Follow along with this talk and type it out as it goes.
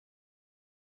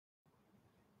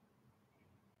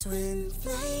Twin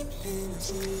flame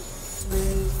energy,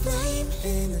 twin flame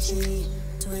energy,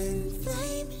 twin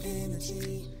flame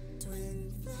energy,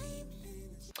 twin flame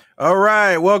energy. All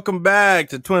right, welcome back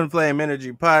to Twin Flame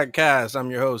Energy Podcast.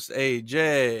 I'm your host,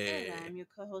 AJ. And I'm your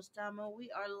co-host, Damo. We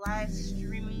are live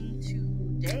streaming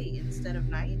today instead of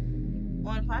night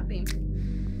on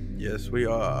Podbean. Yes, we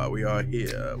are. We are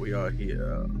here.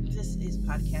 This is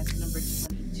podcast number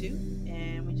 22,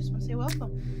 and we just want to say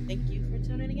welcome. Thank you for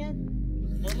tuning in.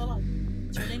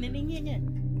 Tuning in again.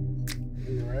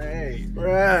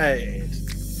 Right.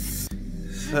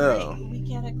 So,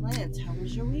 week at a glance. How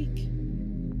was your week?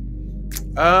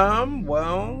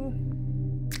 Well,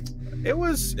 it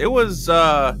was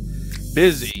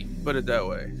busy. Put it that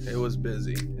way. It was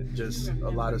busy. Just a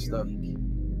lot of stuff.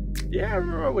 Yeah, I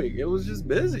remember my week. It was just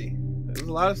busy. There was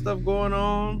a lot of stuff going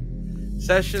on,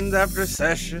 sessions after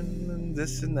session, and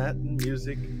this and that, and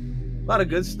music. A lot of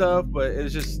good stuff, but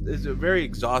it's a very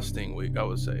exhausting week, I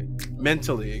would say.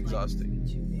 Mentally exhausting.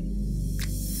 2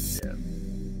 days. Yeah.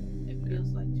 It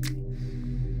feels like 2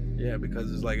 days. Yeah,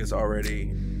 because it's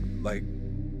already like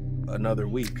another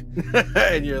week,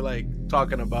 and you're like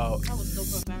talking about That was so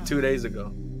profound. 2 days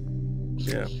ago.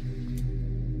 Yeah.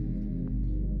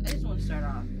 I just want to start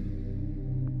off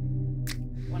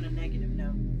on a negative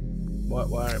note.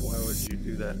 Why would you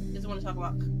do that? I just want to talk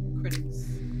about critics.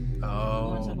 I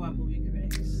want to talk Oh, about movie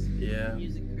critics, yeah,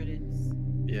 music critics.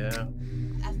 yeah.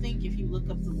 I think if you look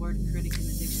up the word critic in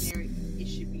the dictionary, it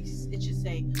should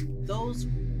say those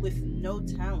with no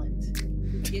talent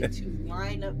who get to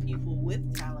line up people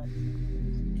with talent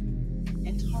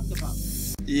and talk about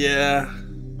them. Yeah.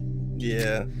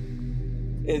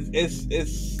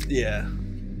 It's yeah.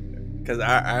 Because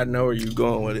I know where you're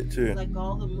going with it too. Like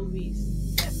all the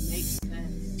movies that make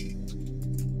sense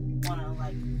on a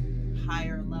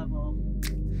higher level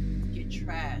get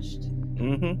trashed.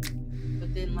 Mm-hmm.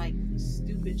 But then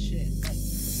stupid shit,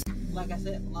 like I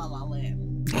said, La La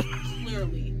Land.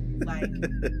 Clearly,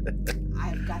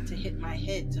 I've got to hit my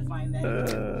head to find that.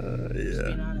 Just Yeah.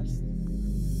 being honest.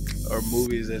 Or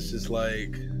movies that's just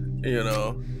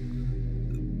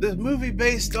this movie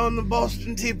based on the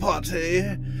Boston Tea Party,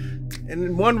 and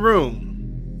in one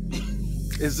room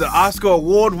is the Oscar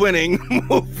award-winning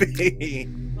movie.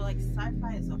 But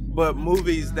sci-fi is a whole But other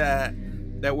movies genre.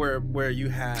 that where you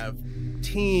have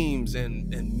teams and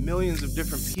millions of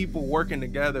different people working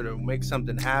together to make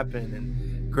something happen,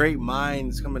 and great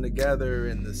minds coming together,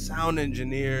 and the sound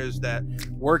engineers that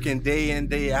working day in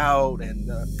day out, and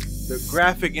the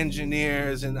graphic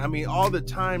engineers, and I mean all the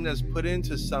time that's put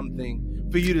into something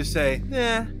for you to say,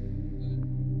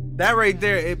 that right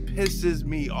there, it pisses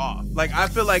me off. I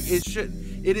feel like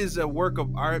it is a work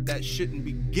of art that shouldn't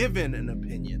be given an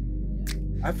opinion.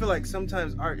 I feel like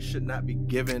sometimes art should not be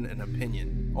given an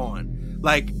opinion on.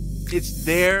 It's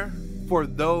there for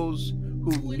those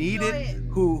who need it,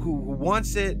 who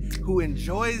wants it, who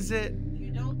enjoys it.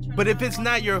 You don't turn But if around it's and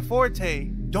not walk your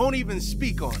forte, don't even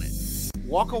speak on it.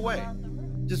 Walk away. out the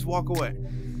room. Just walk away.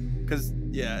 Cause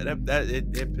yeah, that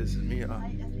it pisses me off. I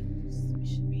think we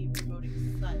should be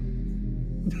promoting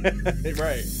silence.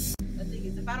 Right. The thing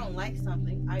is, if I don't like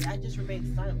something, I just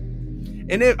remain silent.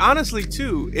 And it honestly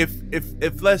too,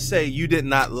 if let's say you did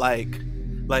not like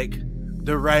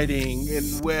the writing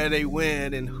and where they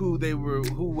went and who they were,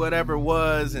 who whatever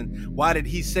was, and why did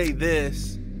he say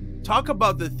this, talk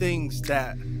about the things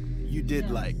that you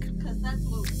did like. Because that's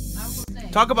what I will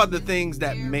say. Talk about the things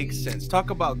that very- make sense.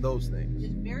 Talk about those things.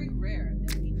 It's very rare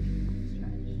that we think it's trash.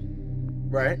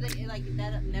 Right?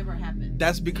 That never happened.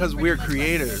 That's because Pretty we're much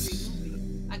creators. every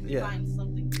movie, I can Yeah. find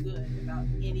something good about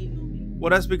any movie. Well,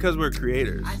 that's because we're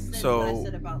creators. I said what I So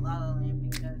said about La La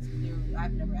Land because clearly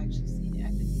I've never actually seen it. I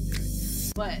think enjoy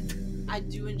it. But I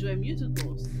do enjoy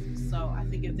musicals. So I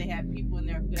think if they had people in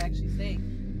there who could actually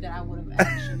sing, that I would have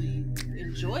actually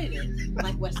enjoyed it.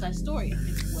 Like West Side Story. I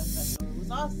think West Side Story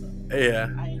was awesome. yeah.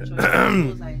 I enjoyed the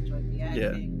musicals, I enjoyed the Yeah.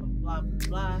 acting, blah, blah,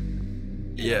 blah.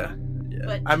 You Yeah. know. Yeah.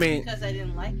 But I mean, because I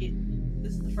didn't like it,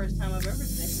 this is the first time I've ever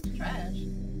said it was trash.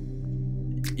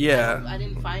 yeah. I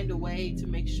didn't find a way to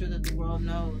make sure that the world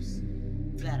knows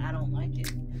that I don't like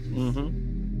it. I just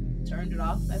Mm-hmm. turned it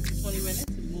off after 20 minutes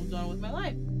and moved on with my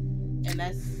life. And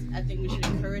I think we should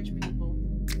encourage people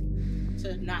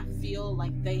to not feel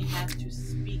like they have to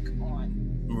speak on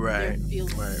their Right.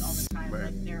 feelings Right. all the time. Right.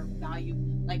 Like their value,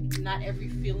 not every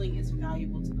feeling is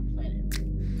valuable to the planet.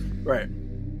 Right.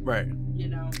 Right. You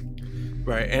know?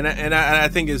 Right. And I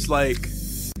think it's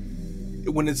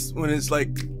when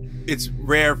it's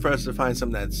rare for us to find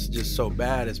something that's just so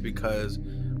bad. It's because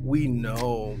we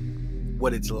know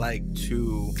what it's like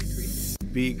to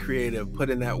be creative, put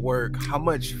in that work, how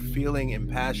much feeling and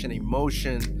passion,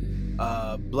 emotion,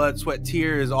 blood, sweat,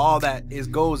 tears, all that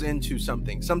goes into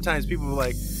something. Sometimes people are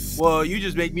like, well, you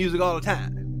just make music all the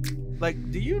time.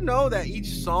 Like, do you know that each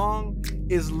song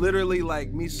is literally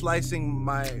like me slicing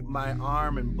my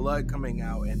arm and blood coming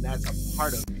out, and that's a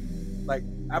part of me. Like,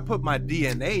 I put my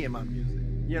DNA in my music.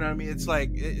 You know what I mean? It's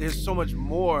like there's so much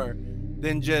more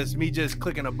than just me just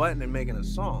clicking a button and making a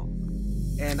song.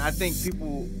 And I think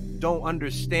people don't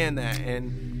understand that.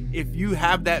 And if you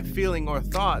have that feeling or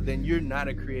thought, then you're not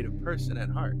a creative person at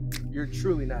heart. You're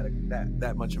truly not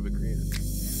that much of a creative,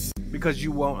 because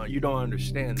you don't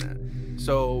understand that.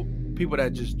 So people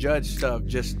that just judge stuff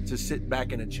just to sit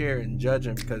back in a chair and judge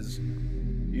them because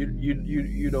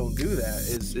you don't do that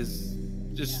is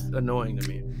just annoying to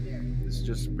me. It's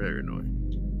just very annoying.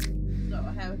 So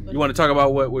I have. You want to talk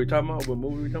about what we're talking about? What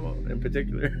movie we're talking about in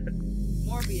particular?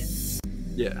 Morbius.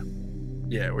 Yeah,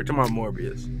 we're talking about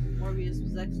Morbius. Morbius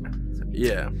was excellent.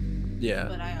 Yeah.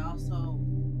 But I also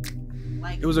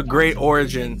like. It was a great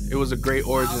origin. It was a great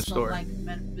origin story. Like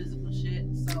metaphysical shit.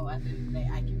 So at the end of the day,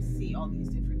 I can see all these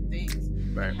different things.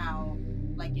 Right. And how,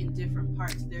 like, in different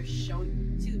parts, they're showing.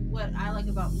 To what I like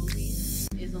about movies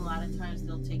is a lot of times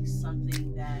they'll take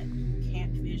something that you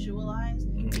can't visualize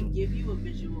and give you a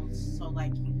visual. So,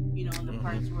 like, you know, in the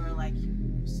parts where, like,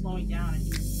 slowing down and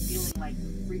you're feeling like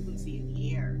the frequency in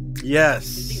the air. Yes.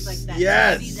 And things like that.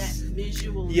 Yes. You see that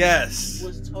visual. Yes.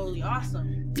 Was totally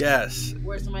awesome. Yes.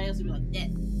 Where somebody else would be like,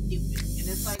 that's stupid. And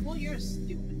it's like, well, you're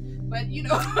stupid. But, you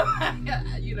know,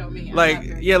 you know me. Like,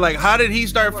 like, how did he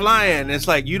start flying? It's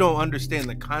like, you don't understand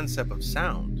the concept of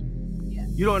sound. Yeah.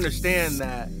 You don't understand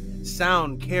that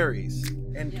sound carries,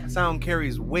 and sound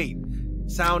carries weight.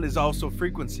 Sound is also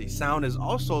frequency. Sound is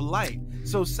also light.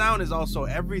 So sound is also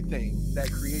everything that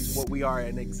creates what we are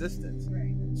in existence.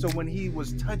 Right. So when he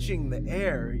was touching the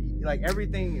air, like,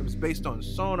 everything, it was based on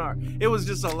sonar. It was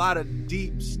just a lot of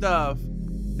deep stuff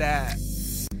that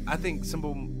I think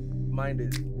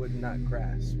simple-minded would not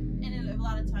grasp. And a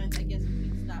lot of times, I guess, if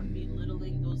we stop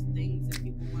belittling those things that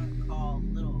people want to call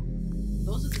little,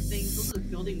 those are the things, those are the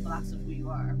building blocks of who you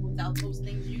are. Without those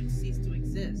things, you'd cease to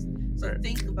exist. So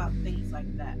think about things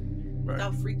like that.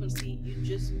 Without frequency, you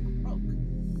just broke.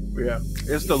 Yeah,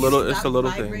 it's the little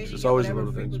things. It's always the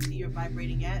little things. Frequency you're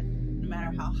vibrating at, no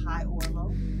matter how high or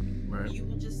low, you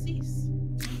will just cease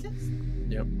to exist.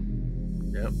 Yep.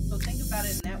 So think about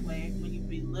it in that way when you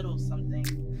belittle something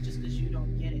just because you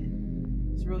don't get it.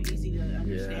 It's real easy to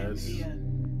understand. Yes.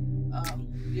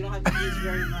 You don't have to use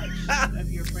very much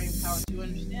of your brain power to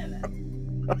understand that.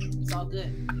 It's all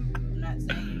good. I'm not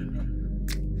saying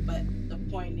anything. But the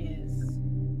point is,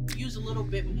 use a little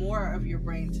bit more of your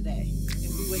brain today.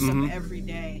 If we wake up every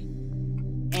day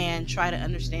and try to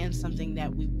understand something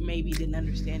that we maybe didn't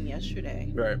understand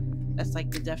yesterday. Right. That's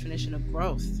like the definition of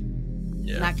growth.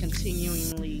 Yeah. Not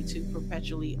continually to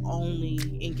perpetually only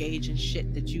engage in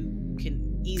shit that you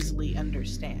can easily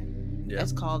understand. Yeah.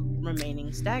 That's called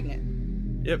remaining stagnant.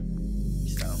 Yep.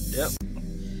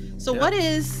 So what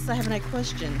is, I have a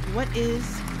question. What is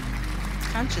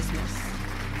consciousness?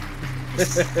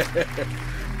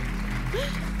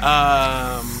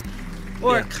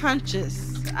 Or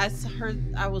conscious.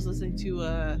 I was listening to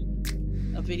a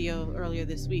video earlier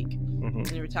this week, and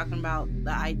they were talking about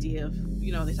the idea of,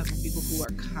 you know, they talk about people who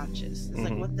are conscious. It's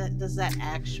like, what does that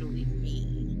actually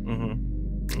mean?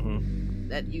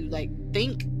 That you, like,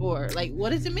 think, or, like,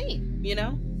 what does it mean? You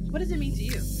know, what does it mean to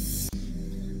you?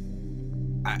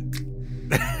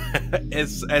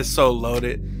 It's so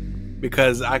loaded,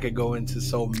 because I could go into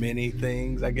so many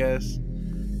things, I guess.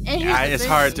 And it's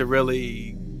hard to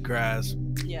really grasp.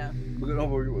 Yeah. Go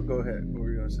ahead. What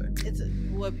were you gonna say? It's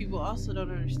what people also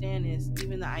don't understand is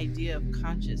even the idea of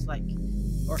conscious, like,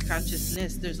 or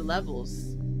consciousness. There's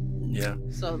levels. Yeah.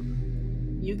 So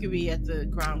you could be at the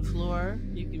ground floor.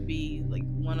 You can be like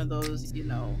one of those, you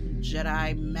know,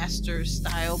 Jedi master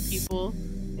style people.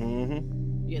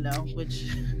 You know, which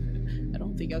I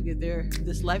don't think I'll get there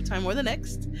this lifetime or the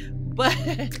next. But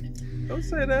don't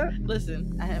say that.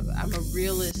 Listen, I'm a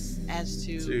realist as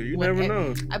to you never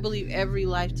know. I believe every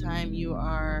lifetime you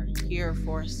are here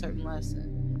for a certain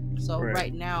lesson. So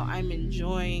right now I'm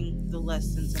enjoying the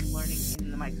lessons I'm learning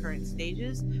in my current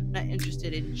stages. I'm not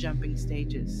interested in jumping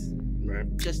stages.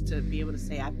 Just to be able to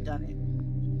say I've done it.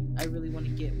 I really want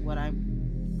to get what I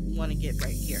want to get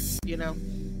right here, you know?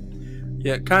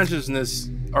 Yeah, consciousness,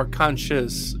 or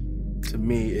conscious, to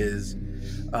me is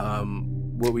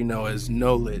what we know as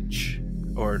knowledge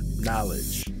or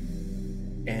knowledge,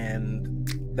 and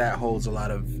that holds a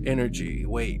lot of energy,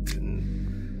 weight,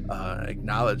 and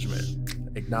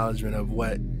acknowledgement of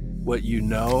what you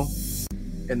know,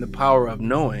 and the power of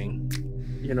knowing,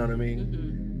 you know what I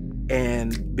mean,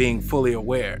 and being fully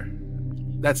aware.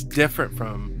 That's different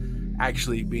from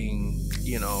actually being,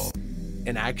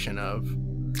 in action of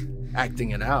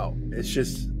acting it out. It's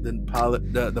just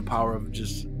the power of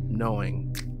just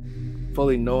knowing,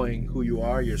 fully knowing who you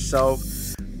are, yourself,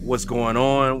 what's going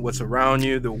on, what's around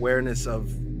you, the awareness of,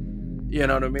 you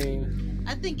know what I mean?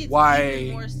 I think it's Why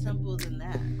even more simple than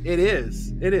that. It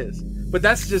is. But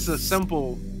that's just a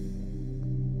simple,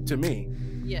 to me.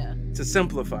 Yeah. To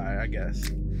simplify, I guess.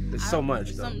 There's so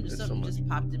much, though. Something just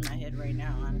popped in my head right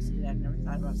now, honestly, that I've never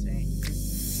thought about saying.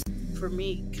 For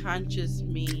me, conscious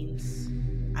means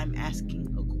I'm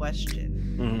asking a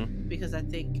question. Because I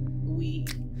think we,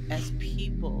 as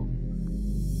people,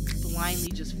 blindly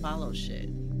just follow shit.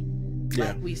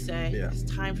 Like we say, it's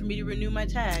time for me to renew my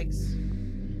tags.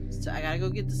 So I gotta go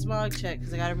get the smog check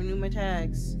because I gotta renew my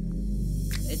tags.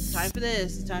 It's time for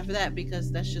this, it's time for that,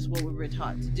 because that's just what we were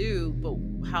taught to do. But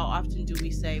how often do we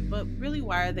say, but really,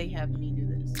 why are they having me do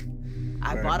this?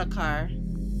 I bought a car.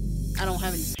 I don't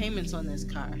have any payments on this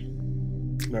car.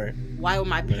 Right. Why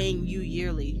am I paying you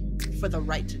yearly for the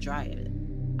right to drive it?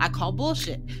 I call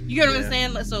bullshit. You get what I'm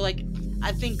saying? So, like,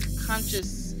 I think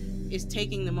conscious is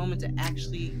taking the moment to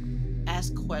actually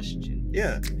ask questions.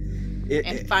 Yeah.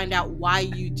 And find out why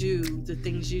you do the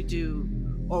things you do,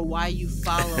 or why you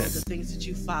follow the things that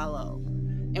you follow.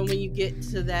 And when you get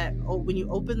to that, when you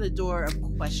open the door of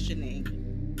questioning,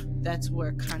 that's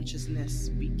where consciousness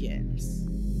begins.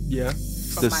 Yeah.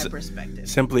 From my perspective.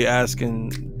 Simply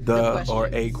asking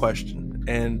a question.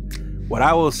 And what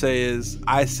I will say is,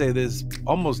 I say this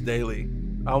almost daily.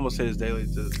 I almost say this daily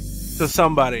to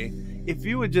somebody. If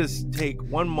you would just take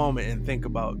one moment and think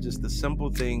about just the simple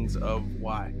things of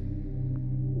why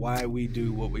we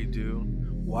do what we do,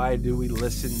 why do we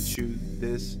listen to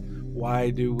this,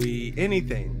 why do we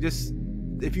anything, just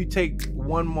if you take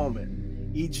one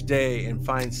moment each day and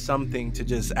find something to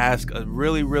just ask a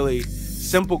really, really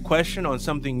simple question on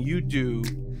something you do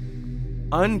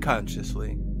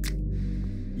unconsciously.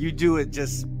 You do it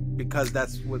just because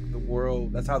that's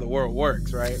how the world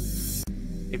works, right?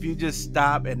 If you just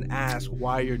stop and ask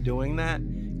why you're doing that,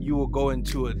 you will go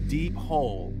into a deep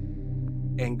hole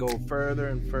and go further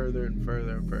and further and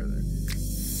further and further.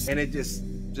 And it just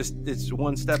it's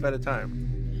one step at a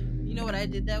time. You know what I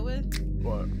did that with?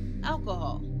 What?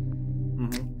 Alcohol.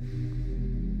 And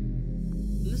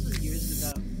this was years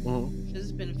ago. This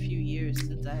has been a few years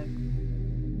since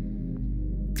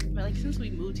since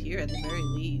we moved here at the very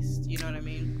least. You know what I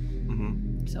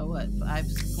mean? So what? I've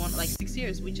gone like 6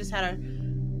 years. We just had our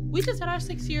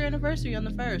 6-year anniversary on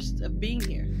the 1st of being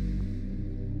here.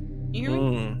 You hear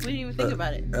me? We didn't even think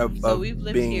about it. So we've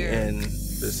lived here in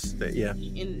this state,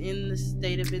 in the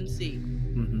state of NC.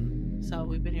 So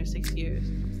we've been here 6 years.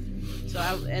 So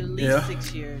at least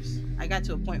 6 years. I got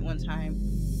to a point one time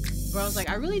where I was like,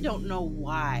 I really don't know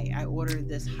why I order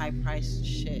this high-priced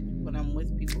shit when I'm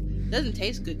with people. It doesn't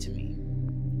taste good to me.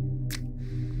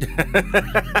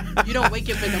 You don't wake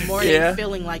up in the morning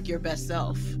feeling like your best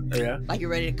self. Like you're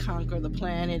ready to conquer the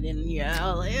planet and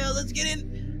let's get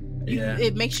in.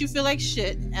 It makes you feel like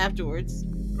shit afterwards.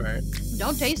 Right.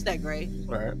 Don't taste that great.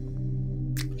 Right.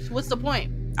 So what's the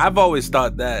point? I've always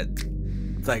thought that,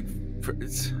 like, for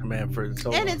so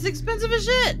long. And it's expensive as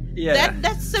shit. Yeah.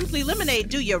 That's Simply Lemonade.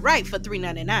 Do you right for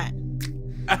 $3.99.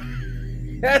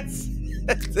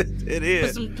 It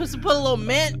is. Put a little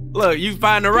mint. Look, you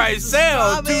find the right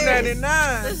sale.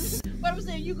 $2.99. What I'm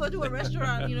saying, you go to a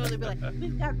restaurant, they'll be like,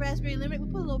 we've got raspberry lemonade.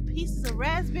 We put little pieces of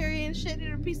raspberry and shit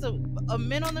in a piece of a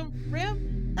mint on the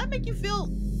rim. That make you feel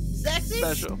sexy.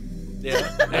 Special.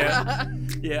 Yeah.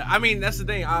 Yeah. I mean, that's the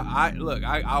thing.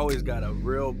 I always got a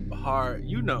real hard,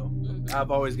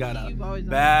 I've always got a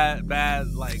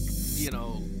bad, like,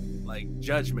 like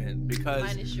judgment because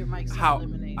minus your Mike's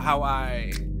lemonade.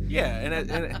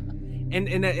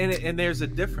 And there's a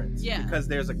difference because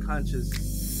there's a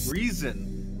conscious reason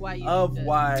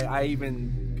why I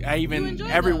even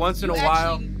every once in a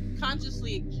while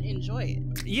consciously enjoy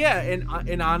it. Yeah,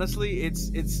 and honestly,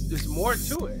 it's more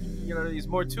to it. There's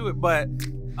more to it, but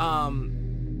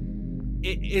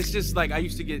it's just like I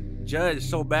used to get judged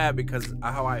so bad because of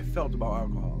how I felt about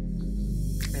alcohol,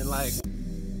 and like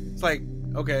it's like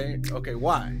okay,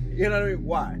 why? You know what I mean?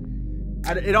 Why?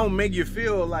 It don't make you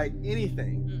feel like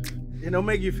anything. Mm-hmm. It don't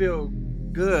make you feel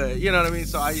good. You know what I mean?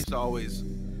 So I used to always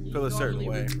feel a certain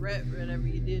way. Regret whatever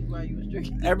you did while you was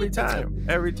drinking. Every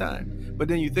time. But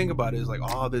then you think about it, it's like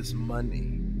all this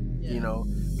money. Yeah.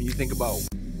 When you think about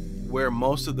where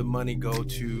most of the money go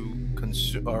to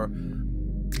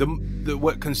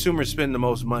what consumers spend the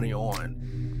most money on,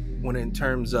 when in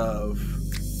terms of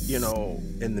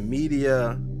in the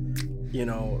media,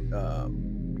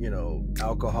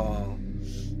 alcohol,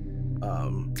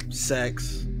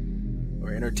 sex,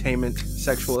 or entertainment,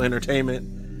 sexual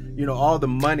entertainment, all the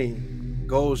money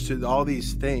goes to all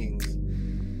these things.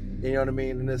 You know what I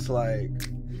mean? And it's like,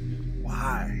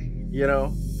 why?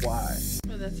 Why?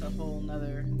 Well, that's a whole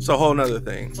nother. It's a whole nother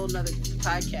thing. Whole nother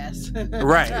podcast.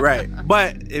 Right.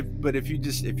 But if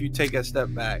you take a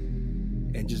step back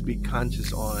and just be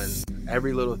conscious on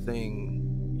every little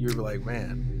thing, you're like,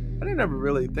 man, I didn't ever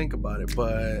really think about it,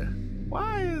 but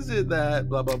why is it that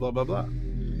blah blah blah blah blah?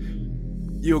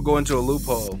 You'll go into a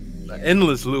loophole, an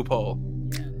endless loophole.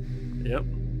 Yeah. Yep.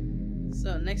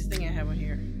 So next thing I have on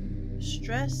here,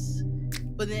 stress.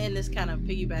 But then this kind of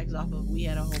piggybacks off of, we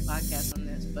had a whole podcast on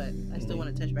this, but I still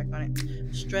want to touch back on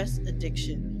it. Stress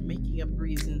addiction, making up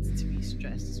reasons to be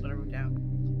stressed is what I wrote down.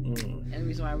 And the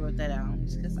reason why I wrote that down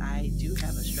is because I do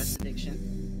have a stress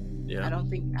addiction. Yeah. I don't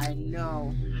think I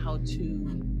know how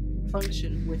to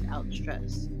function without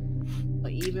stress.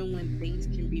 But even when things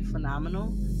can be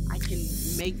phenomenal, I can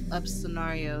make up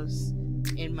scenarios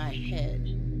in my head.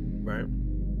 Right.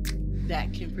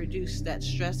 That can produce that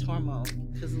stress hormone,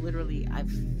 because literally I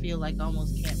feel like I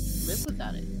almost can't live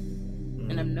without it.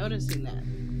 And I'm noticing that.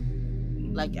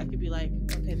 Like, I could be like,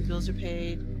 okay, the bills are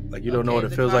paid. Like, you don't know what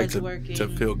it feels like to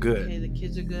feel good. Okay, the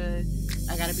kids are good.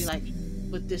 I gotta be like,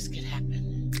 but this could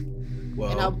happen.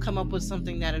 Well, and I'll come up with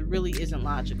something that it really isn't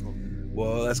logical.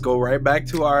 Well, let's go right back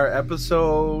to our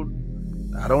episode.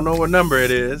 I don't know what number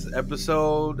it is.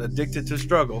 Episode Addicted to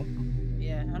Struggle.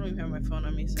 Yeah, I don't even have my phone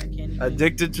on me, so I can't even.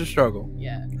 Addicted to Struggle.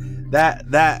 Yeah.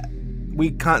 That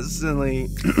we constantly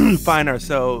find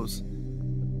ourselves,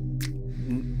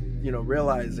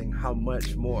 realizing how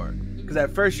much more. Because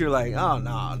at first you're like, oh,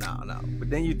 no. But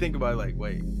then you think about it like,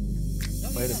 wait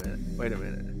a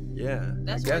minute. Yeah.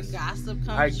 That's where gossip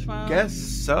comes from. I guess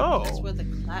so. That's where the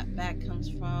clapback comes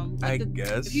from. Like, I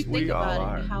guess if you think we all about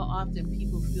are. it, how often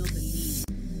people feel the need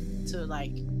to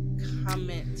like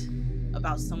comment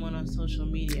about someone on social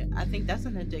media, I think that's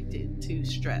an addicted to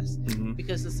stress.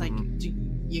 Because it's like,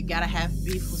 you gotta have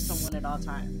beef with someone at all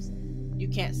times. You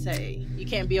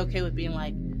can't be okay with being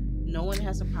like, no one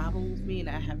has a problem with me and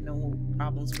I have no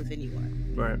problems with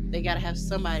anyone. Right. They gotta have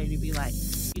somebody to be like,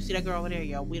 you see that girl over there,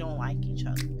 yo, we don't like each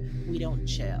other. We don't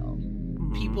chill.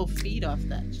 People feed off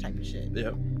that type of shit.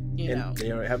 Yep. You know. They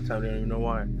don't have time. They don't even know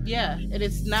why. Yeah, and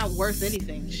it's not worth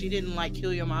anything. She didn't like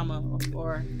kill your mama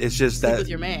or it's just sleep that with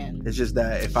your man. It's just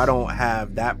that if I don't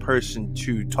have that person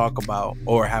to talk about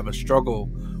or have a struggle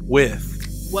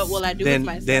with, what will I do with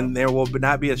myself? Then there will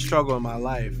not be a struggle in my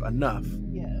life enough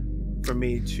for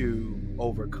me to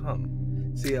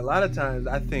overcome. See, a lot of times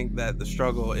I think that the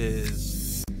struggle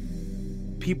is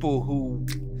people who,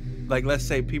 like, let's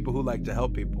say people who like to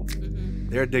help people.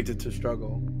 They're addicted to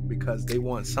struggle because they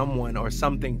want someone or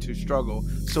something to struggle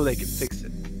so they can fix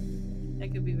it.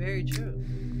 That could be very true.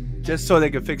 Just so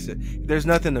they can fix it. If there's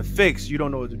nothing to fix, you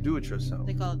don't know what to do with yourself.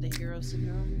 They call it the hero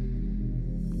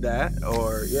syndrome. That,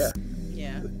 or yeah,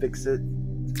 the fix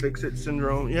it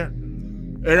syndrome. Yeah,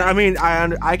 and I mean,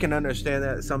 I can understand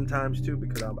that sometimes too,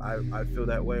 because I feel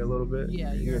that way a little bit.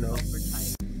 Yeah, you're a helper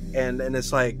type. And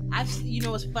it's like,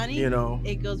 what's funny?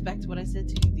 It goes back to what I said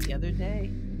to you the other day.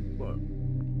 What?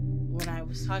 When I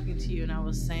was talking to you and I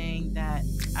was saying that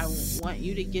I want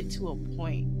you to get to a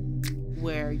point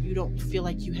where you don't feel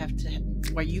like you have to,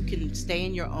 where you can stay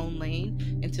in your own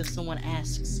lane until someone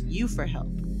asks you for help.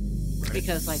 Right.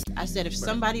 Because like I said, if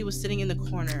somebody was sitting in the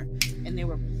corner and they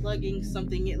were plugging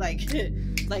something like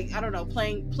I don't know,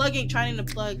 trying to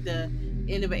plug the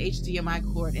end of an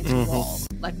HDMI cord into the wall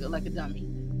like a dummy,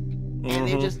 and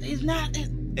they're just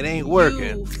it ain't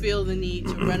working. You feel the need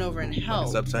to run over and help.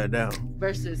 It's upside down.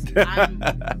 Versus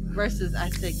I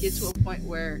said, get to a point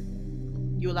where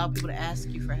you allow people to ask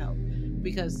you for help.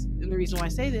 Because and the reason why I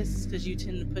say this is because you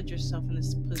tend to put yourself in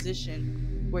this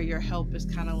position where your help is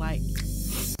kind of like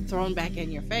thrown back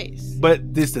in your face.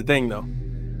 But this is the thing, though.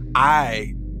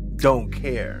 I don't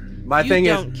care. My thing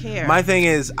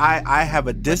is, I have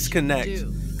a disconnect.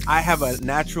 I have a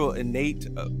natural, innate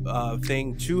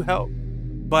thing to help,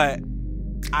 but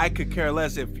I could care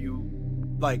less if you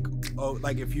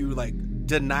if you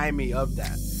deny me of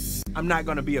that. I'm not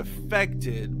going to be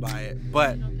affected by it.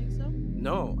 But you don't think so?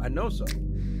 No, I know so.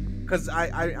 Because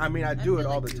I mean, I do it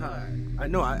all the time. I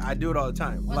know, I do it all the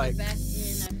time. On the back end,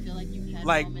 I feel like you've had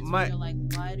moments where you're like,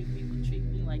 why do people treat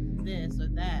me like this or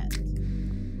that?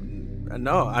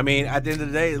 No, I mean, at the end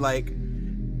of the day,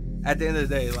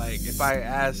 if I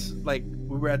ask, like,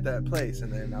 we were at that place,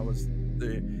 and then I was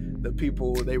the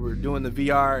people, they were doing the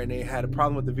VR, and they had a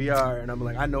problem with the VR, and I'm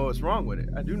like, I know what's wrong with it.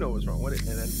 I do know what's wrong with it.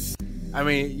 And then I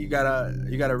mean, you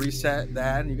gotta reset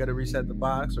that, and you gotta reset the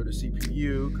box or the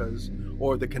CPU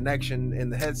or the connection in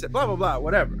the headset, blah blah blah,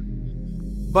 whatever.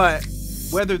 But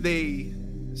whether they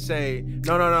say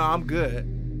no, I'm good,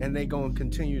 and they gonna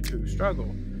continue to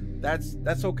struggle, that's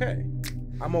okay.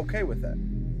 I'm okay with that.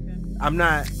 Okay. I'm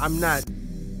not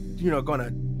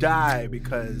gonna die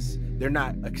because they're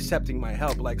not accepting my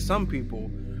help. Like some people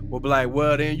will be like,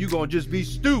 well, then you gonna just be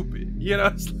stupid.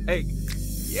 It's like,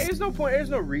 yeah, there's no point. There's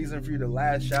no reason for you to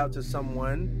lash out to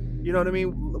someone. You know what I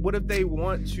mean? What if they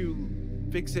want to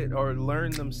fix it or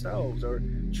learn themselves or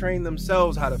train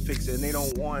themselves how to fix it, and they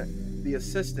don't want the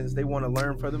assistance? They want to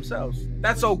learn for themselves.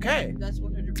 That's okay. That's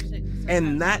 100%.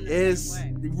 And that is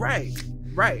right.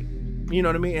 You know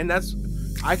what I mean? And that's,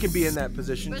 I can be in that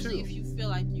position especially too. if you feel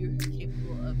like you're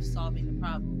capable of solving the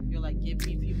problem. You're like, give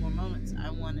me a few more moments. I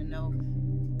want to know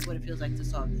what it feels like to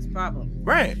solve this problem.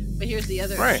 Right. But here's the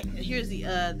other. Right. Here's the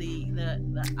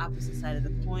opposite side of the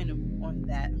coin on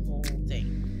that whole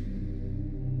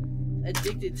thing.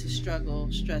 Addicted to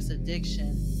struggle, stress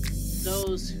addiction.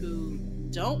 Those who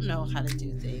don't know how to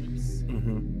do things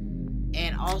Mm-hmm.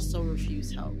 and also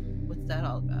refuse help. What's that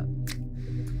all about?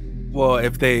 Well,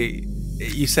 if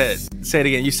say it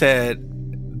again. You said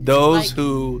those Like-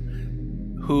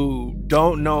 who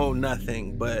don't know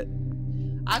nothing, but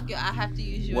I have to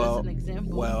use you Well, as an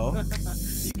example. well, you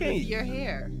With can't. your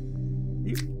hair.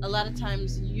 You- A lot of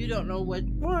times you don't know what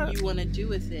you want to do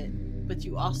with it, but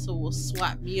you also will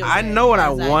swap me away. I know what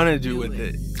I as want to do with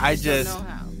it. I just don't know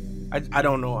how. I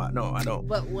don't know. No, I don't.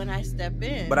 But when I step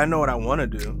in, But I know what I want to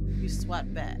do, you swap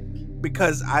back.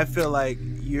 because I feel like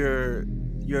you're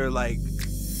like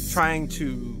trying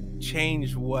to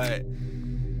change what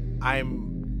I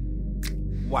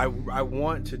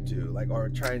want to do, like, or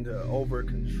trying to over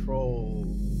control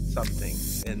something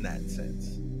in that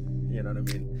sense. You know what I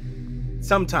mean?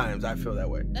 Sometimes I feel that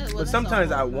way, but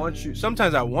sometimes I want you.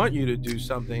 Sometimes I want you to do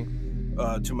something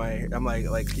to my. I'm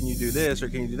like, can you do this or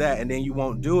can you do that? And then you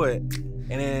won't do it, and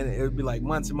then it would be like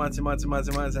months and months and months and months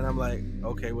and months, and I'm like,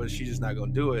 okay, well, she's just not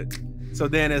gonna do it. So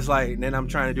then it's like, then I'm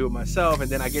trying to do it myself, and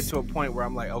then I get to a point where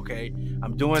I'm like, okay,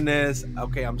 I'm doing this.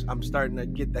 Okay, I'm starting to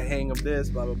get the hang of this,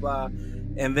 blah blah blah.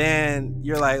 And then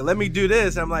you're like, let me do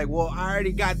this. I'm like, well, I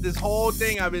already got this whole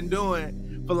thing I've been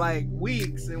doing for like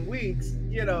weeks and weeks.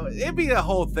 It'd be a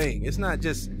whole thing. It's not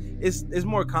just, it's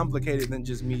more complicated than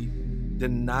just me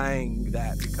denying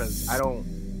that, because I don't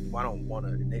want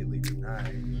to innately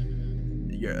deny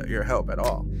your help at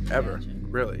all, ever. Gotcha.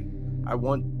 Really, I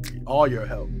want all your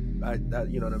help.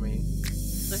 You know what I mean?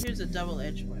 So here's a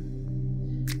double-edged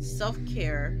one: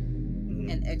 self-care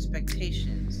and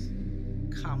expectations,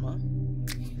 comma.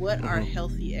 What are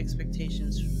healthy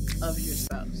expectations of your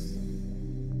spouse?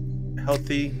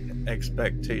 Healthy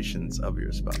expectations of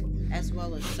your spouse, As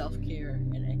well as self-care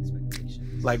and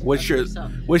expectations. like of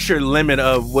what's your limit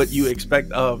of what you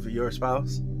expect of your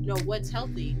spouse? No, what's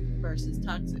healthy versus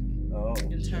toxic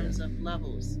in terms of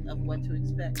levels of what to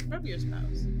expect from your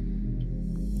spouse.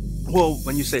 Well,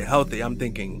 when you say healthy, I'm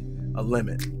thinking a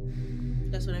limit,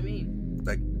 That's what I mean.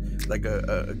 like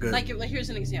a good. Like here's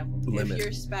an example. Limit. If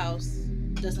your spouse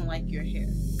doesn't like your hair,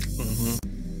 Mhm.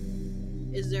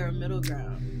 is there a middle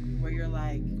ground where you're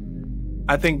like,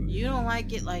 I think you don't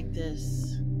like it like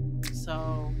this,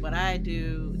 so but I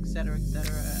do, etc.,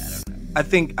 etc. I don't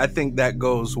know. I think that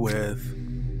goes with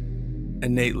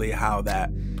innately how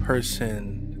that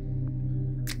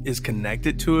person is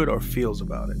connected to it or feels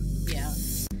about it. Yeah.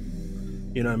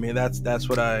 You know what I mean? That's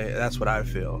what I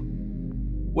feel.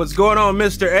 What's going on,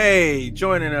 Mr. A,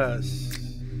 joining us?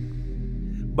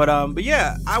 But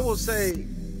yeah, I will say,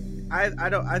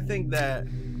 I think that.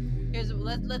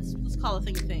 Let's call a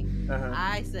thing a thing. Uh-huh.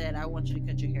 I said I want you to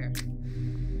cut your hair.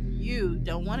 You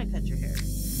don't want to cut your hair.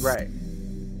 Right.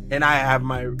 And I have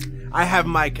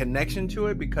my connection to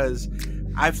it, because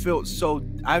I've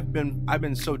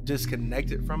been so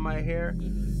disconnected from my hair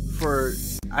for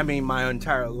my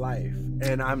entire life,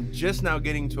 and I'm just now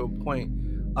getting to a point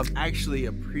of actually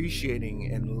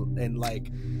appreciating and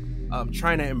like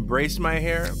trying to embrace my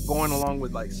hair, going along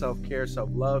with like self-care,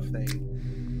 self-love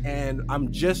thing, and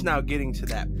I'm just now getting to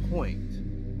that point,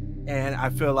 and I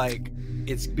feel like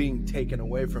it's being taken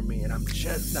away from me, and I'm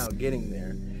just now getting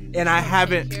there. And I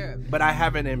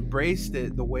haven't embraced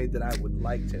it the way that I would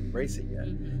like to embrace it yet.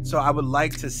 Mm-hmm. So I would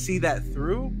like to see that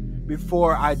through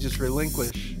before I just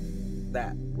relinquish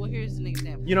that. Well, here's an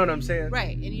example. You know what I'm saying?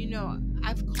 Right, and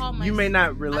I've called myself. You may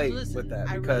not relate with that,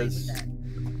 because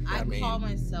I call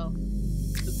myself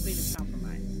the queen of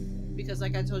compromise, because,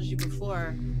 like I told you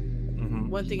before,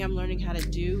 one thing I'm learning how to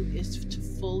do is to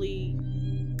fully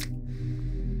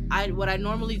what I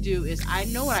normally do is I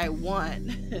know what I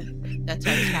want. That's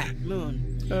our cat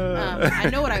Moon. I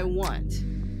know what I want,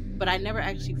 but I never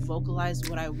actually vocalize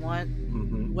what I want.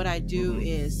 Mm-hmm. What I do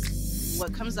is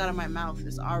what comes out of my mouth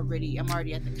is I'm already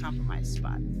at the compromise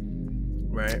spot.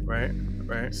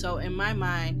 Right. So in my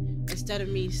mind, instead of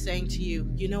me saying to you,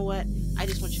 you know what, I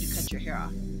just want you to cut your hair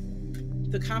off.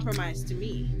 The compromise to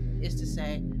me is to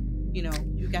say, you know,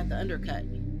 you got the undercut.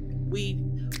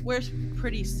 We're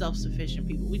pretty self-sufficient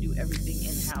people. We do everything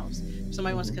in-house. If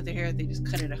somebody wants to cut their hair, they just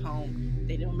cut it at home.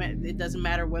 It doesn't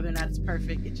matter whether or not it's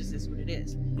perfect. It just is what it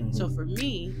is. Mm-hmm. So for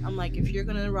me, I'm like, if you're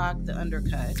gonna rock the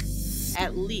undercut,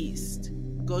 at least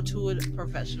go to a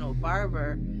professional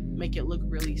barber, make it look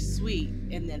really sweet,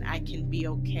 and then I can be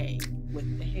okay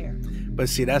with the hair. But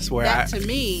see, that's where that to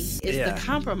me is the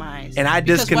compromise. And I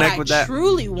disconnect with that. What I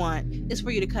truly want is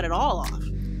for you to cut it all off.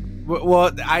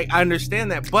 Well, I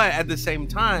understand that, but at the same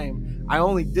time, I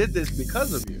only did this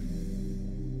because of you.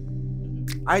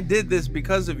 I did this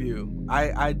because of you.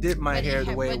 I did my hair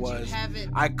the way it was.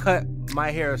 I cut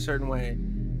my hair a certain way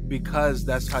because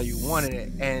that's how you wanted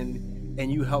it,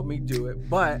 and you helped me do it.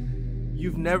 But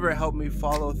you've never helped me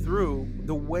follow through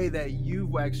the way that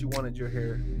you actually wanted your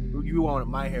hair. You wanted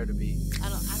my hair to be. I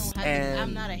don't have.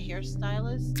 I'm not a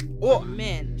hairstylist for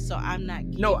men, so I'm not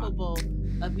capable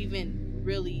of even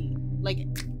really like.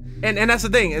 And that's the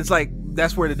thing. It's like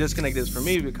that's where the disconnect is for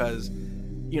me because,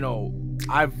 you know,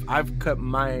 I've cut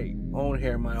my own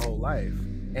hair my whole life,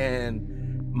 and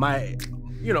my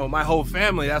whole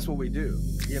family. That's what we do.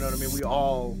 You know what I mean? We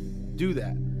all do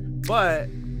that. But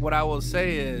what I will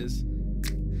say is,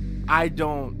 I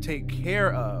don't take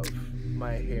care of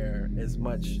my hair as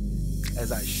much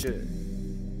as I should.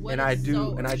 What and I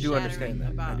do understand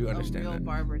that. I do understand a real that.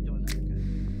 Barber doing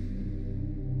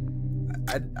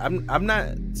that. I'm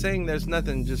not saying there's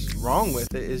nothing just wrong with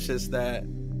it. It's just that,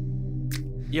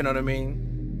 you know what I mean?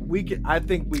 I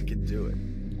think we could do it.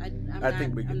 I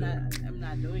think we could do it. I'm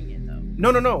not doing it though.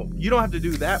 No. You don't have to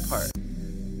do that part.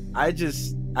 I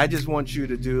just want you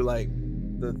to do like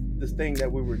this thing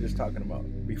that we were just talking about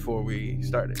before we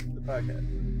started the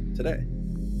podcast today.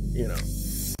 You know,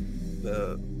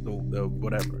 the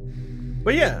whatever.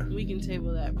 But yeah, we can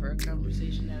table that for a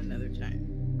conversation at another time.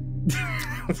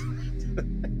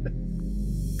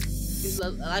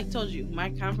 Like I told you, my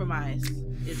compromise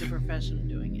is a professional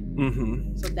doing it.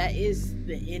 Mm-hmm. So that is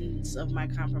the ends of my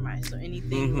compromise. So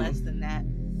anything less than that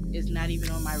is not even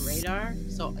on my radar.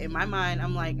 So in my mind,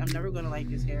 I'm like, I'm never gonna like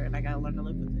his hair, and I gotta learn to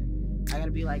live with it. I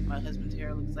gotta be like, my husband's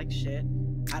hair looks like shit.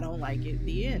 I don't like it.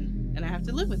 The end, and I have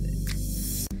to live with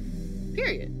it.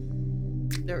 Period.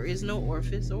 There is no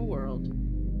orifice or world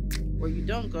where you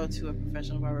don't go to a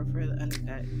professional barber for the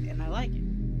undercut, and I like it.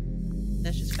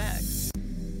 That's just facts.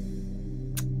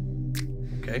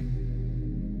 Okay.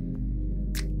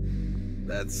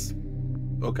 That's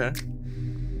okay.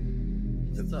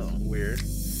 That's so weird.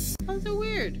 How's it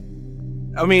weird?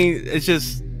 I mean, it's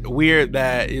just weird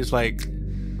that it's like,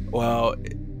 well,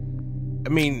 I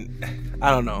mean, I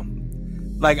don't know.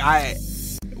 Like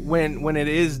when it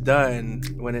is done,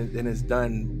 it's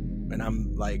done, and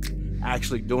I'm like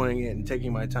actually doing it and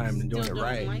taking my time and doing it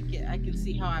right. I like it. I can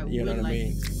see how I you would know what like I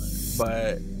mean? it to look.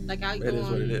 But like I it go is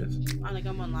on, what it is.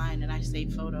 I'm online and I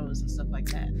save photos and stuff like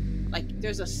that. Like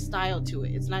there's a style to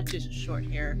it. It's not just short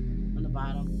hair on the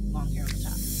bottom, long hair on the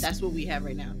top. That's what we have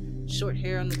right now. Short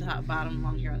hair on the top, bottom,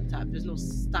 long hair on the top. There's no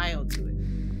style to it.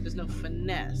 There's no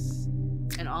finesse.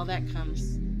 And all that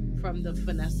comes from the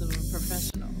finesse of a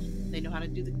professional. They know how to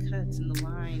do the cuts and the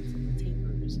lines and the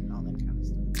tapers and all that kind of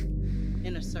stuff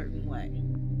in a certain way.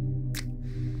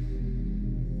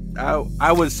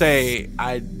 I would say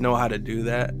I know how to do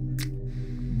that,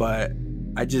 but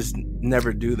I just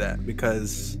never do that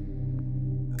because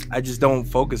I just don't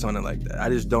focus on it like that. I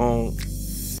just don't,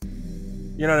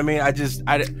 you know what I mean?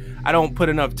 I don't put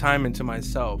enough time into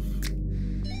myself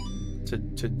to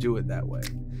do it that way.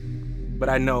 But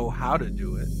I know how to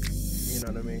do it, you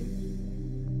know what I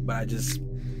mean? But I just,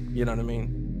 you know what I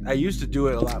mean? I used to do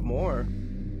it a lot more,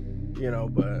 you know,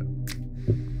 but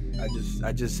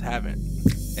I just haven't.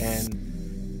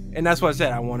 And that's what I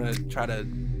said. I want to try to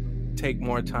take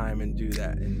more time and do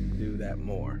that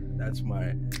more. That's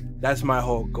my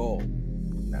whole goal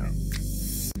now.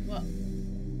 Well,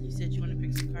 you said you want to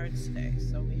pick some cards today,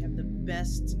 so we have the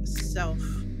best self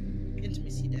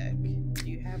intimacy deck. Do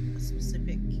you have a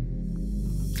specific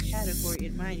category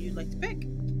in mind you'd like to pick?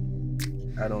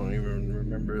 I don't even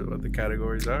remember what the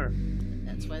categories are.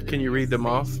 That's why. Can you read them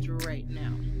off right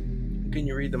now? Can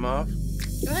you read them off?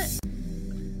 Go ahead.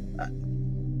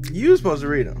 You were supposed to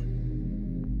read them.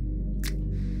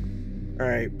 All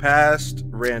right, past,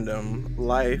 random,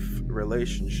 life,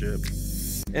 relationship,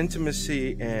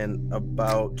 intimacy, and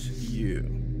about you.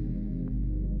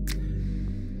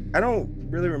 I don't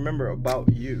really remember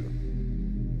about you.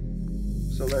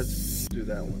 So let's do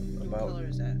that one. What About color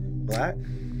is that? black?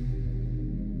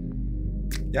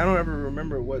 Yeah, I don't ever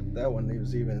remember what that one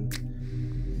was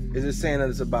even. Is it saying that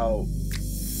it's about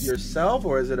yourself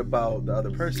or is it about the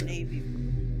other person? Navy.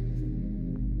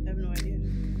 I have no idea.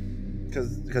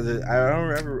 Because I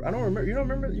don't remember. You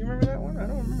remember that one? I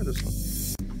don't remember this one.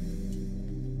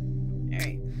 All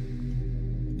right.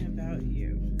 About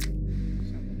you.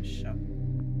 So I'm gonna shuffle.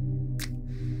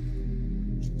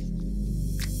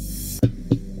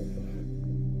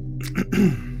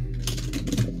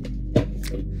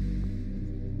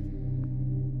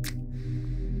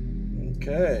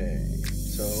 Okay,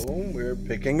 so we're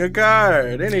picking a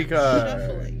card, any card,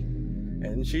 Shuffling.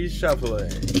 and she's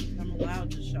shuffling. I'm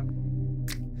allowed to shuffle.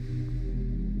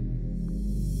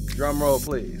 Drum roll,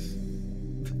 please.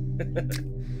 There's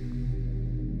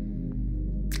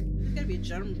gotta be a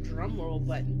drum roll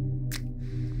button.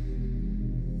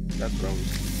 That's what I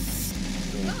was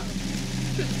doing. Oh.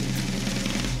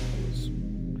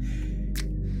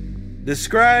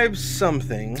 Describe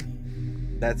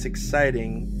something that's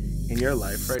exciting in your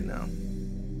life right now.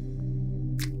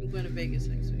 I'm going to Vegas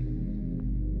next week.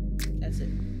 That's it.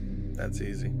 That's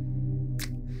easy.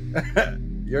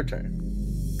 Your turn.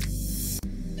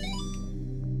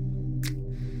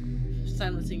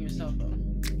 Silencing your cell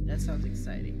phone. That sounds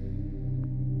exciting.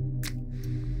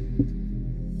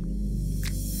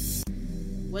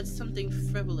 What's something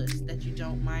frivolous that you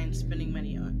don't mind spending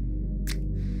money on?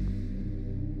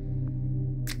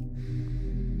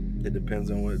 It depends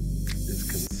on what is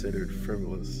considered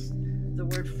frivolous. The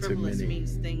word frivolous many.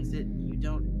 means things that you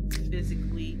don't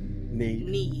physically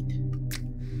need.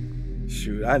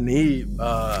 Shoot, I need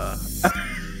It's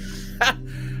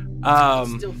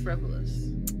still frivolous.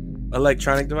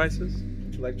 electronic devices,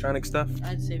 electronic stuff.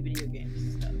 I'd say video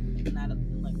games stuff, not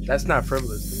electronic. That's not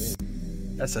frivolous to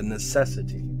me. That's a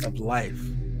necessity of life.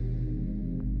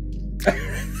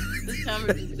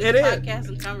 This It is. podcast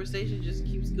and conversation just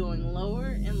keeps going lower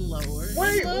and lower.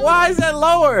 Wait, and lower. why is that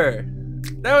lower?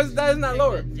 That is not Pick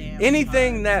lower. a damn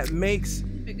Anything card. that makes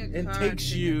Pick a and card, takes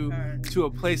pick a you card. to a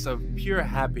place of pure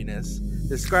happiness.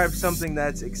 Describe something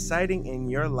that's exciting in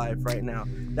your life right now.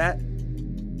 That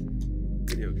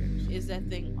video games. Is that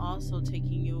thing also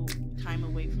taking you time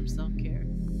away from self-care?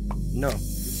 No,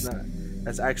 it's not.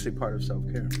 That's actually part of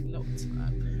self-care. No, it's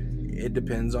not. It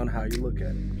depends on how you look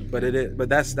at it. But it is. But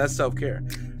that's self-care.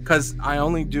 Cause I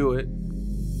only do it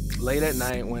late at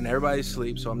night when everybody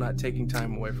sleeps, so I'm not taking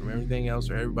time away from everything else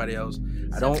or everybody else.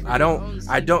 I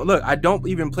don't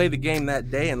even play the game that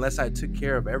day unless I took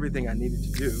care of everything I needed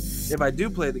to do. If I do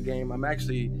play the game, I'm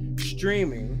actually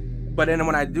streaming. But then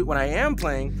when I am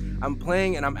playing, I'm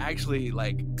playing and I'm actually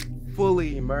like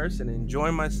fully immersed and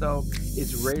enjoying myself.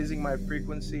 It's raising my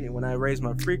frequency, and when I raise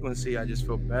my frequency, I just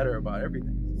feel better about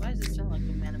everything. Why does it sound like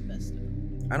a manifesto?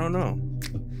 I don't know.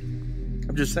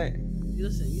 I'm just saying.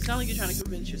 Listen, you sound like you're trying to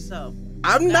convince yourself.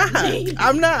 I'm not. me.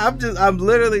 I'm not. I'm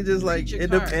literally just like, Read your it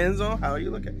card. depends on how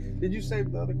you look at it. Did you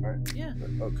save the other card? Yeah.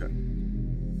 Okay.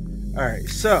 All right.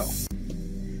 So,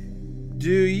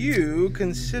 do you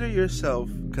consider yourself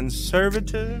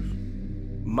conservative,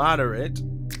 moderate,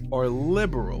 or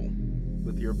liberal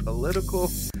with your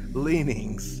political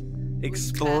leanings?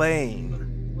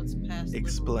 Explain. What's past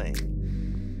Explain.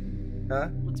 Huh?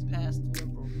 liberal? What's past liberal?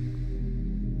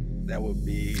 That would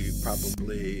be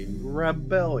probably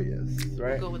rebellious,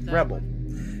 right? We'll go with that Rebel.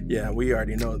 one. Yeah, we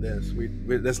already know this. We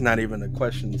that's not even a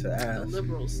question to The ask.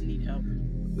 liberals need help.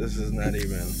 This is not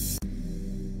even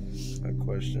a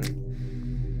question.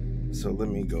 So let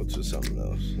me go to something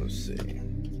else. Let's see.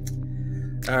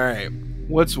 All right.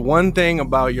 What's one thing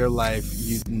about your life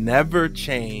you'd never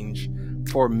change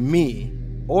for me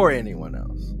or anyone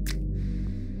else?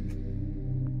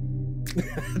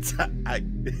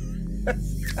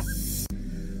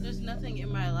 There's nothing in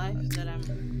my life that I'm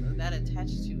that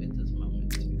attached to at this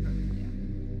moment, to be perfectly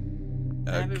honest.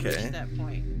 I haven't Okay. reached that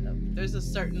point. There's a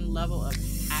certain level of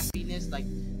happiness, like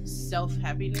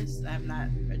self-happiness, I have not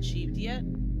achieved yet.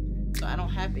 So I don't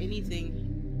have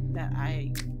anything that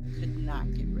I could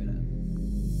not get rid of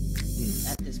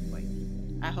at this point.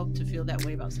 I hope to feel that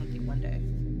way about something one day,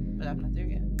 but I'm not there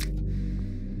yet.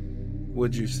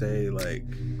 Would you say like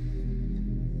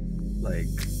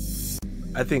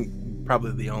I think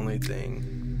probably the only thing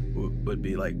would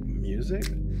be like music?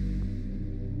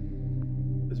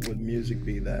 Would music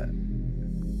be that?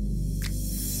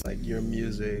 Like your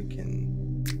music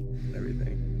and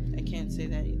everything? I can't say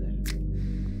that either.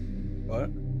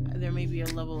 What? there may be a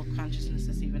level of consciousness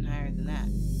that's even higher than that.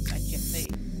 I can't say.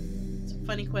 It's a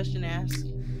funny question to ask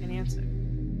and answer.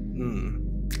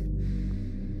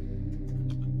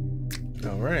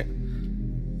 All right.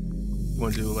 You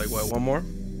want to do like what? One more?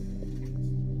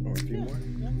 Or a few more?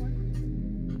 One more.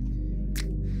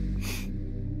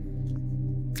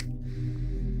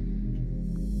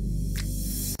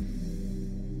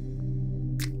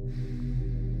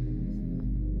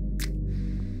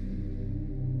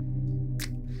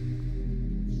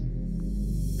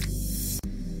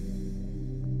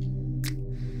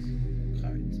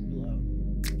 Cards below.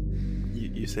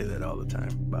 You say that all the time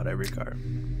about every card.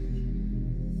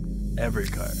 Every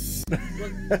card.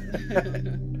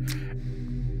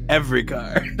 Every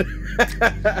card.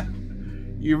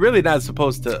 You're really not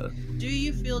supposed to. Do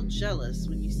you feel jealous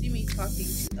when you see me talking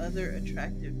to other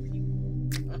attractive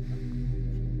people?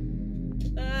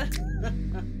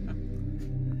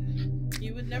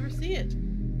 You would never see it.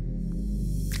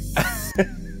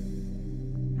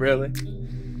 Really?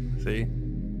 See?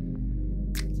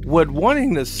 Would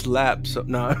wanting to slap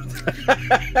no.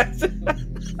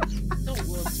 Don't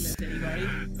Will Smith anybody.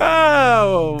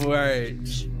 Oh, right.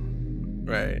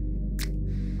 Right.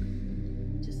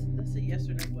 Just that's a yes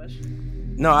or no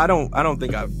question. No, I don't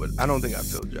think I would. I don't think I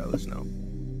feel jealous, no.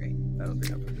 Great. I don't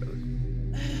think I feel jealous.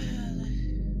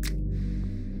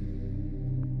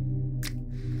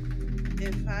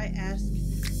 If I ask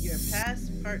your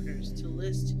past partners to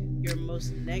list your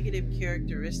most negative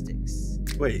characteristics,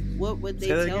 Wait. what would they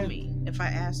Say that tell again? me if I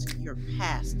ask your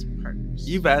past partners?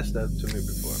 You've asked that to me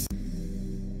before.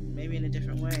 Maybe in a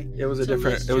different way. It was a To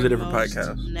different list it was a your different most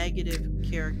podcast. Negative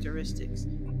characteristics.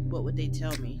 What would they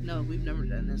tell me? No, we've never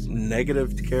done this.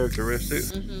 Negative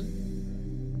characteristics. Mm-hmm.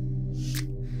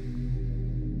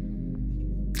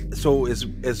 So it's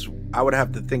I would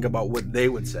have to think about what they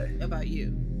would say. About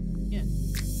you. Yeah.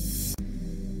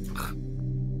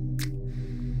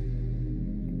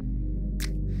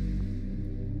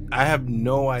 I have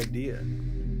no idea.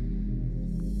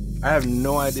 I have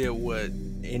no idea what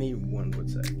anyone would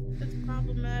say. That's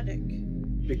problematic.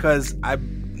 Because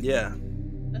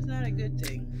That's not a good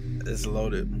thing. it's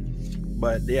loaded.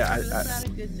 But yeah, That's not a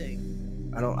good thing.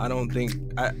 I don't think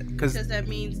Because that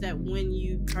means that when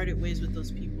you parted ways with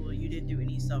those people, you didn't do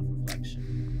any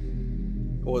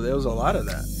self-reflection. well, there was a lot of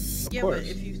that. Of Yeah, course. but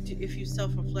if you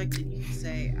self-reflected, you could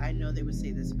say, I know they would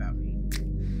say this about me.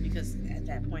 Because at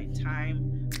that point in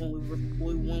time,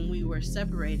 when we were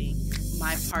separating,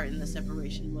 my part in the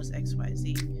separation was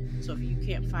XYZ. So if you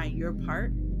can't find your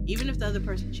part, even if the other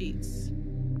person cheats,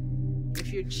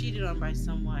 if you're cheated on by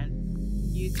someone,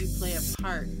 you do play a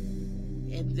part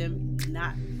in them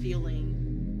not feeling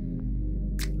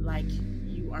like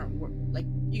you aren't like,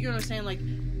 you know what I'm saying? Like,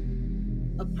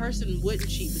 a person wouldn't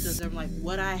cheat because they're like,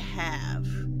 what I have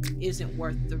isn't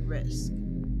worth the risk.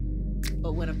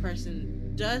 But when a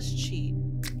person does cheat,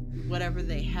 whatever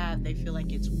they have, they feel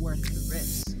like it's worth the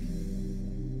risk.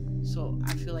 So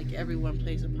I feel like everyone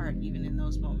plays a part even in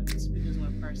those moments, because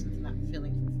when a person's not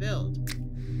feeling fulfilled,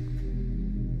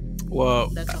 well,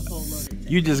 that's a whole loaded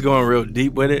thing. you just going real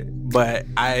deep with it, but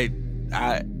I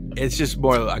it's just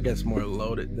more, I guess, more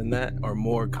loaded than that, or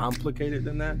more complicated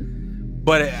than that.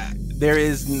 But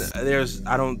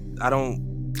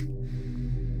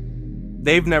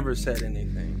they've never said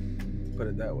anything, put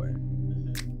it that way.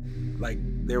 Like,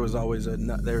 there was always they've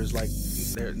never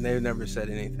said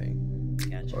anything.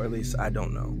 Gotcha. Or at least I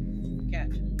don't know.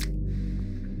 Gotcha.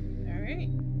 All right.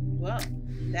 Well,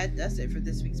 that's it for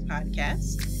this week's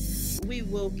podcast. We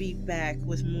will be back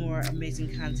with more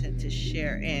amazing content to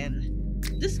share and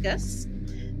discuss.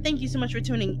 Thank you so much for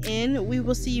tuning in. We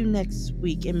will see you next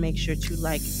week, and make sure to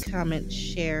like, comment,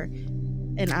 share,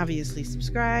 and obviously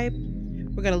subscribe.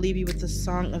 We're going to leave you with the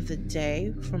song of the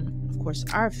day from, of course,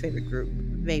 our favorite group,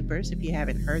 Vapors. If you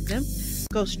haven't heard them,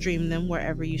 go stream them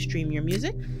wherever you stream your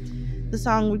music. The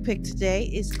song we picked today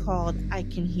is called I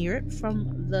Can Hear It,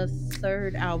 from the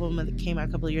third album that came out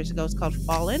a couple of years ago. It's called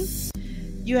Fallen.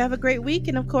 You have a great week,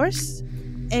 and of course,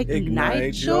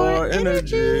 ignite your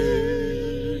energy.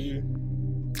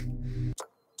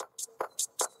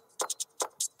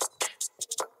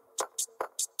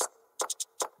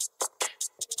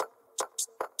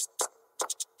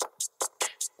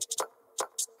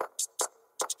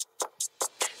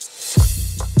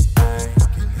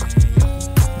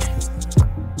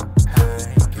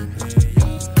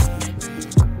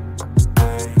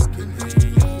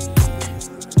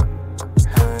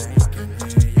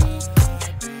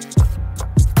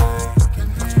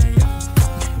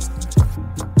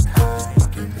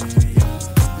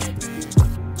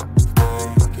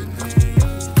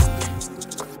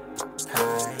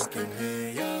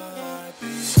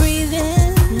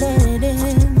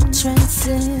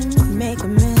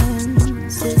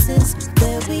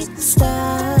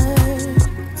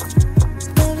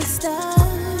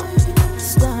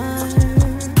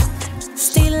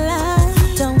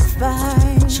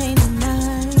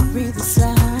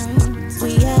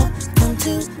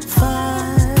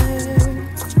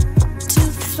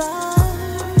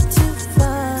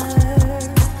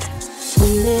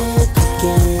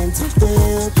 begin to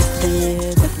feel the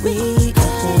clear that we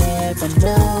are here by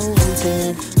no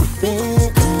intent. We've been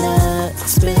in a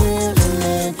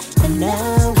experiment, and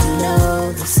now we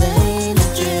know this ain't a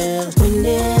drill. When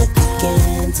it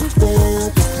begin to feel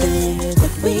the clear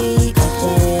that we are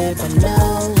here by no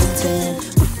intent.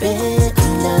 We've been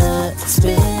in a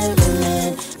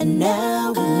experiment, and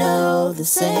now we know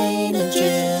this ain't a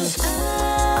drill.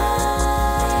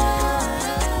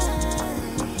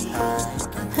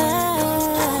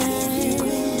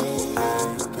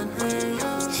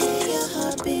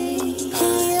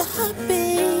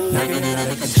 Knocking it out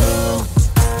of control.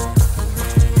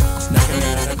 Knocking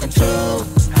it out of control.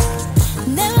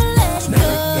 Never let it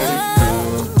go.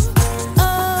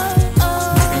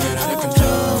 Knocking it out of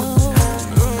control.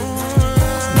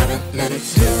 Never let it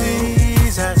go.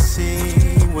 Disease I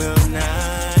see will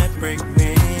not break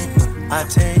me. I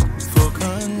take full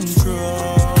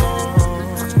control.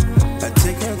 I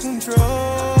take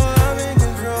control. I'm in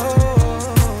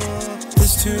control.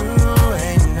 This too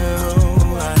ain't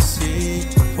new. I see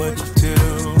what you do.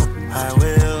 I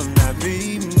will not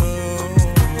be moved.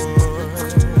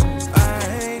 I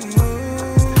ain't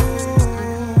moved.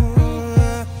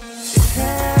 It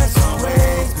has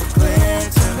always been clear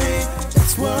to me.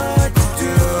 That's what you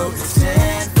do. It's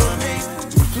in for me.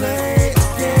 You play a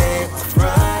game of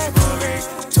rivalry.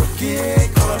 Don't get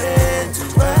caught in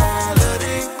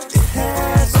duality. It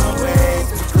has always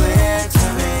been clear to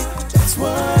me. That's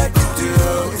what you do.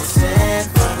 It's in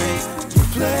for me. You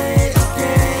play a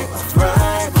game of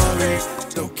rivalry.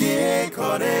 Don't get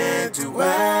caught in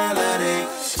duality.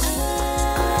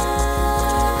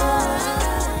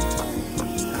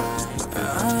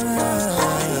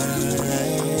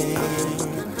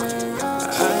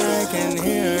 I can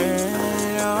hear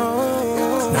it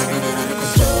all. Knocking it out of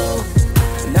control.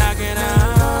 Knock it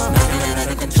out. Knocking it out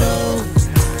of control.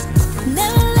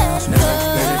 Never let it go.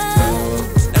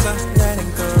 Never let it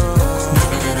go.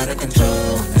 Knocking it out of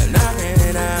control. Knocking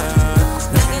it out.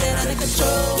 Knocking it out of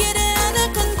control. Get it under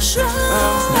control.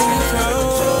 Knocking it out.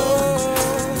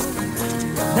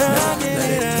 Knocking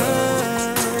it out.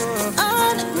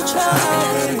 Under control.